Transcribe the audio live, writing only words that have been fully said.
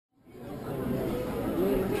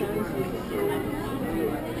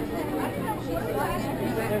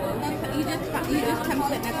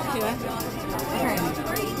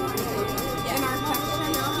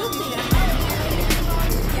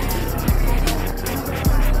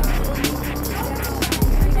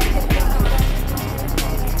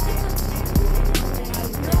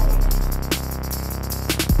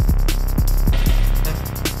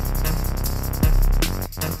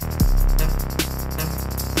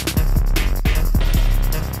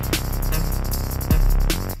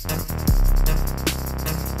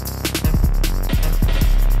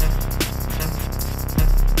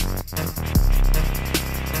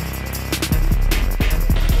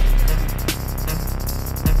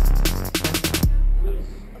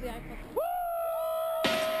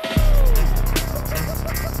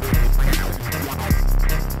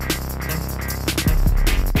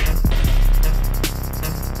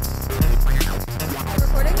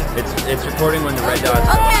It's recording when the red dots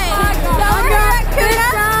go. Okay, so we're here at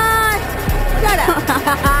KUNA. Shut up.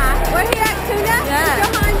 We're here at KUNA. Yeah.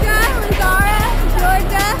 Johanna, Lazara,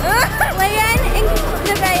 Georgia, Leanne, and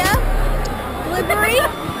Nevaeh, Liberty,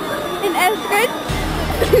 and Eskridge,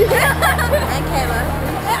 and Kayla.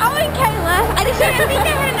 And Kayla. I think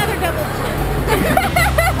they had another double chin.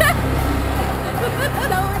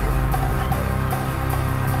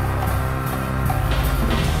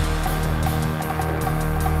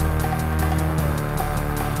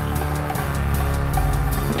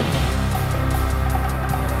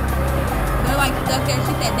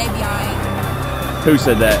 She said they be alright. Who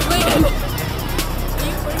said that?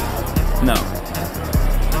 No.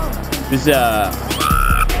 This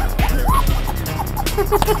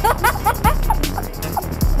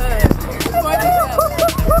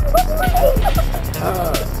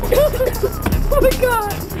Oh my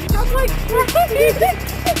god! I'm like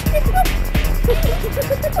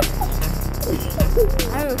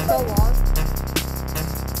I was so lost.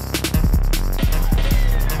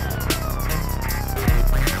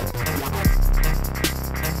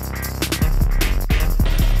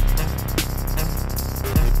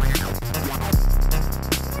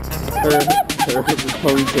 Her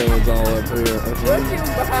ponytail is all up here. Looking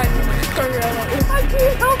behind you, just turn around. I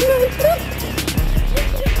can't help it.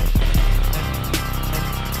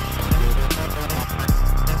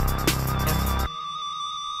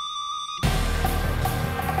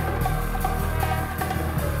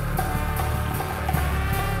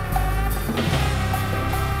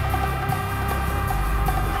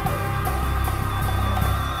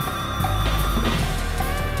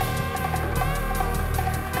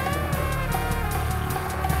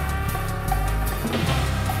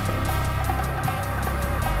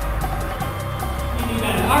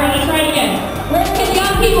 Alright, let's try it again. Where can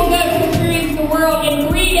young people go to experience the world in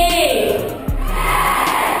 3 days?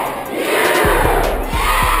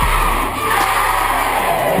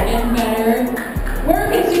 Getting better. Where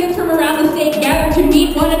can students from around the state gather to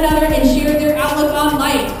meet one another and share their outlook on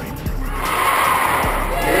life?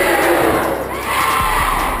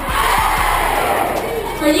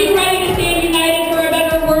 Are you ready to stand united for a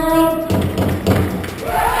better world?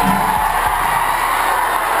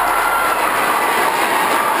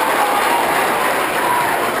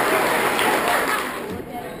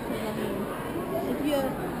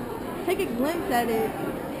 Take a glimpse at it.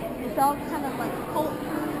 It's all kind of like culture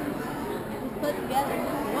just put together in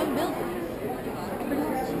one building.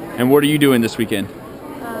 And what are you doing this weekend?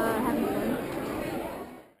 Having fun.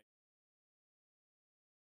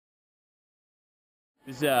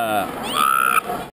 This